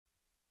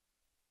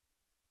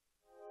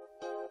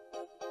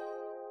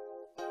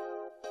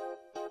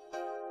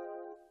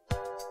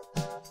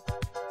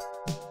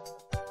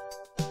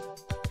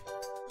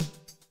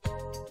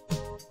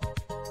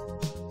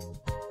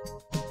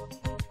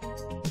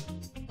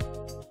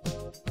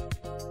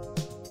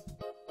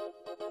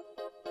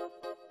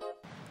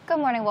Good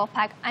morning,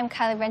 Wolfpack. I'm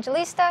Kylie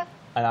Evangelista.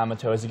 And I'm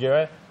Mateo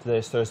Zagire. Today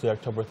is Thursday,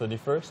 October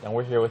 31st, and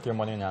we're here with your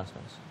morning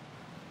announcements.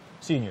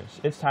 Seniors,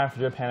 it's time for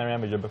your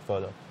panorama yearbook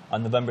photo.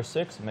 On November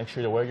 6th, make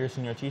sure to wear your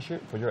senior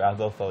t-shirt for your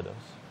Advo photos.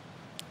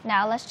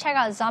 Now let's check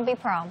out Zombie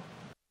Prom.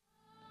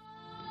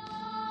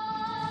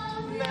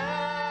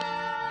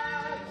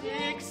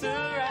 Magic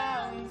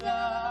surrounds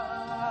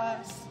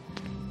us.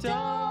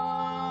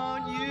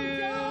 Don't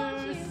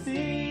you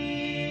see?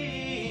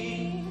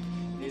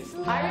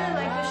 I really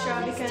like this show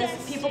because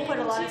people put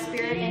a lot of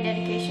spirit and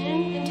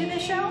dedication into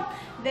this show.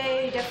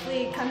 They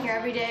definitely come here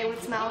every day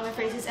with smiles on their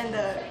faces, and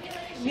the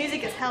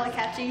music is hella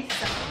catchy,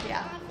 so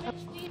yeah.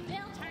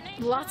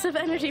 Lots of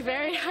energy,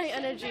 very high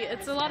energy.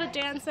 It's a lot of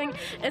dancing,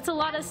 it's a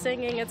lot of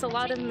singing, it's a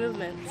lot of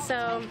movement.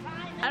 So,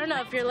 I don't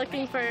know, if you're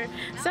looking for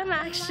some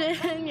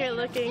action, you're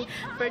looking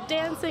for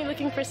dancing,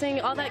 looking for singing,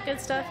 all that good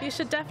stuff, you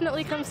should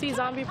definitely come see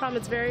Zombie Prom.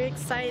 It's very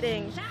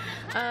exciting.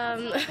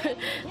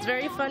 It's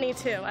very funny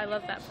too. I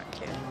love that part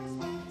too.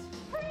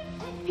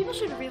 People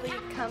should really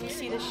come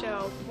see the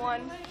show.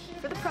 One,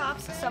 for the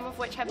props, some of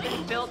which have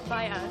been built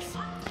by us.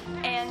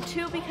 And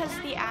two, because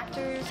the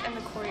actors and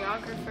the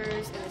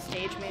choreographers and the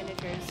stage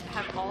managers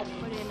have all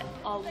put in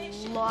a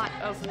lot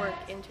of work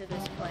into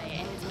this play,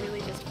 and it's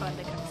really just fun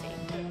to come see.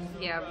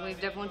 Yeah, we've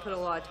definitely put a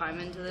lot of time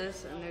into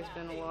this, and there's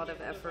been a lot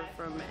of effort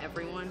from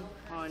everyone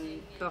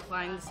on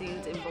behind the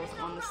scenes and both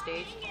on the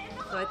stage.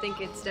 So I think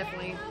it's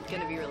definitely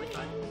going to be really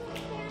fun.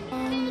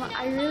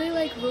 I really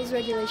like rules,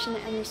 regulation,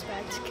 and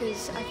respect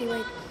because I feel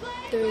like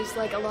there's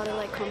like a lot of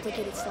like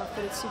complicated stuff,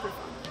 but it's super fun.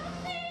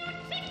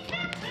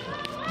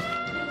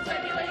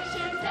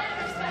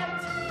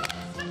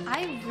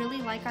 I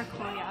really like our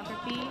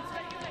choreography.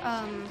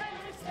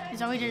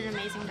 Zoe did an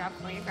amazing job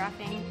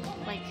choreographing.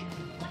 Like,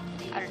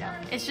 I don't know.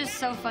 It's just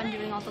so fun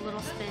doing all the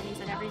little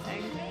spins and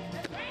everything.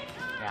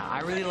 Yeah,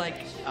 I really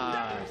like,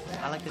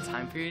 I like the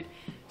time period.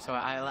 So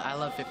I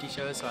love 50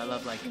 shows, so I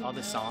love like all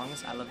the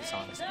songs. I love the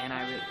songs, and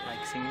I really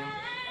like singing them.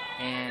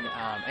 And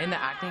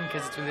the acting,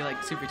 because it's really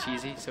like super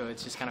cheesy, so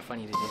it's just kind of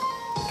funny to do.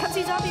 Come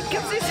see Zombie,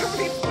 come see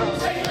Zombie.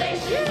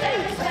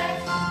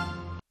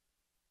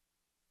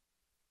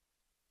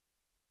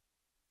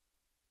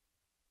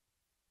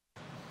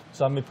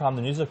 Zombie Prom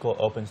the musical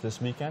opens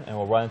this weekend and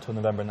will run until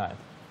November 9th.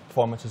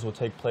 Performances will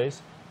take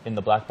place in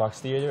the Black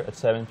Box Theater at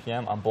 7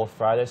 p.m. on both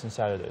Fridays and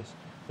Saturdays.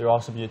 There will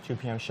also be a 2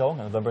 p.m. showing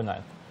on November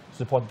 9th.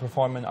 Support the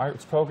performing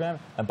arts program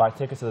and buy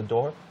tickets at the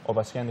door or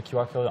by scanning the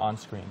QR code on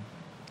screen.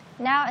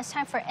 Now it's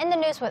time for In the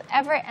News with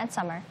Everett and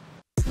Summer.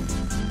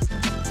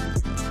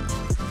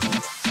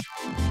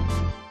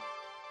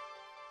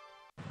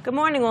 Good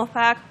morning,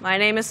 Wolfpack. My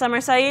name is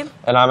Summer Saeed.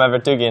 And I'm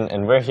Everett Dugan,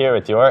 and we're here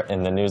with your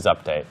In the News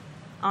update.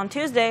 On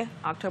Tuesday,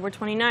 October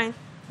 29th,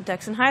 a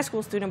Texan high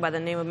school student by the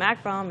name of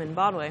Mac Baum in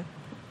Broadway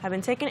had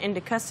been taken into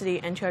custody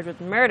and charged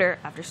with murder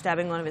after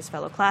stabbing one of his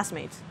fellow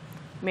classmates.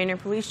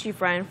 Maynard Police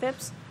Chief Ryan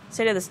Phipps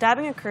stated the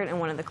stabbing occurred in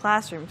one of the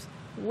classrooms,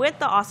 with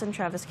the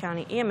Austin-Travis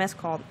County EMS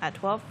called at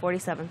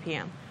 12:47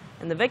 p.m.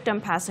 and the victim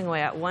passing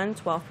away at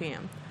 1:12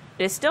 p.m.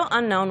 It is still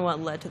unknown what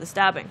led to the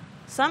stabbing.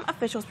 Some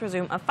officials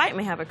presume a fight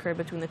may have occurred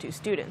between the two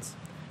students.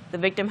 The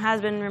victim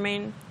has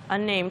remained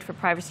unnamed for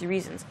privacy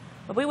reasons,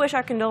 but we wish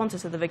our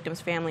condolences to the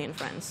victim's family and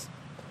friends.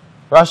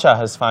 Russia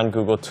has fined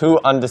Google 2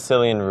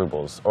 undecillion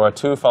rubles, or a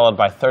 2 followed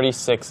by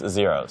 36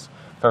 zeros,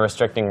 for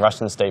restricting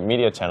Russian state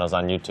media channels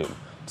on YouTube.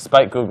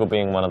 Despite Google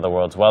being one of the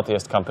world's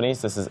wealthiest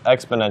companies, this is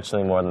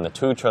exponentially more than the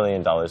 $2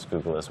 trillion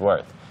Google is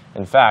worth.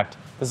 In fact,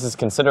 this is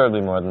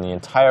considerably more than the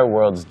entire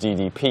world's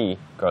GDP,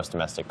 gross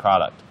domestic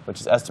product,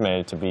 which is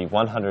estimated to be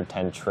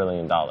 $110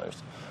 trillion.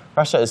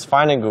 Russia is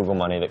fining Google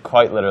money that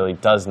quite literally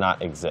does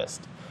not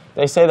exist.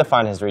 They say the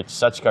fine has reached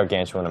such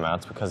gargantuan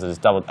amounts because it has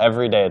doubled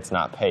every day it's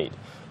not paid.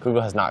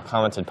 Google has not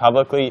commented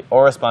publicly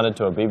or responded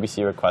to a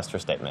BBC request for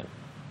statement.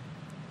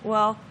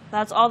 Well,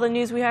 that's all the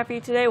news we have for you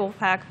today,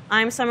 Wolfpack.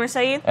 I'm Summer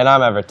Saeed. And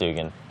I'm Everett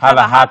Dugan. Have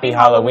a happy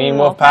Halloween,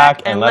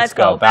 Wolfpack, and let's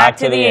go back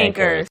to the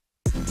anchors.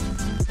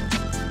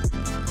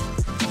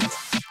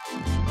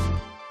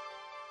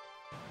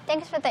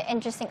 Thanks for the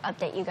interesting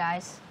update, you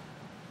guys.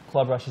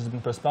 Club Rush has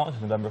been postponed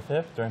until November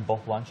 5th during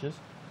both lunches,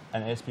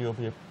 and ASB will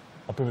be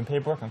approving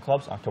paperwork on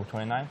clubs on October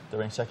 29th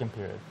during second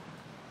period.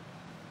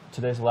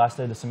 Today's the last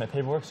day to submit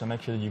paperwork, so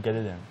make sure that you get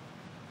it in.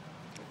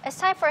 It's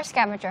time for a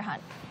scavenger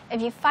hunt.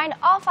 If you find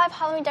all 5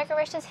 Halloween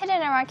decorations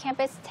hidden around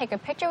campus, take a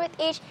picture with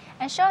each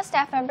and show a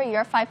staff member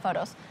your 5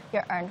 photos.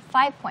 You'll earn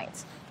 5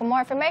 points. For more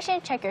information,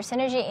 check your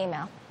Synergy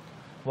email.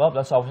 Well,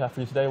 that's all we have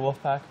for you today,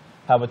 Wolfpack.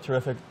 Have a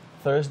terrific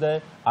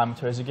Thursday. I'm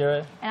Teresa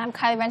Garrett. And I'm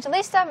Kylie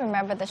Evangelista.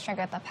 Remember, the strength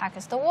of the pack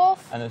is the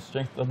wolf. And the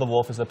strength of the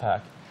wolf is the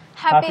pack.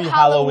 Happy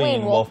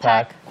Halloween,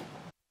 Wolfpack.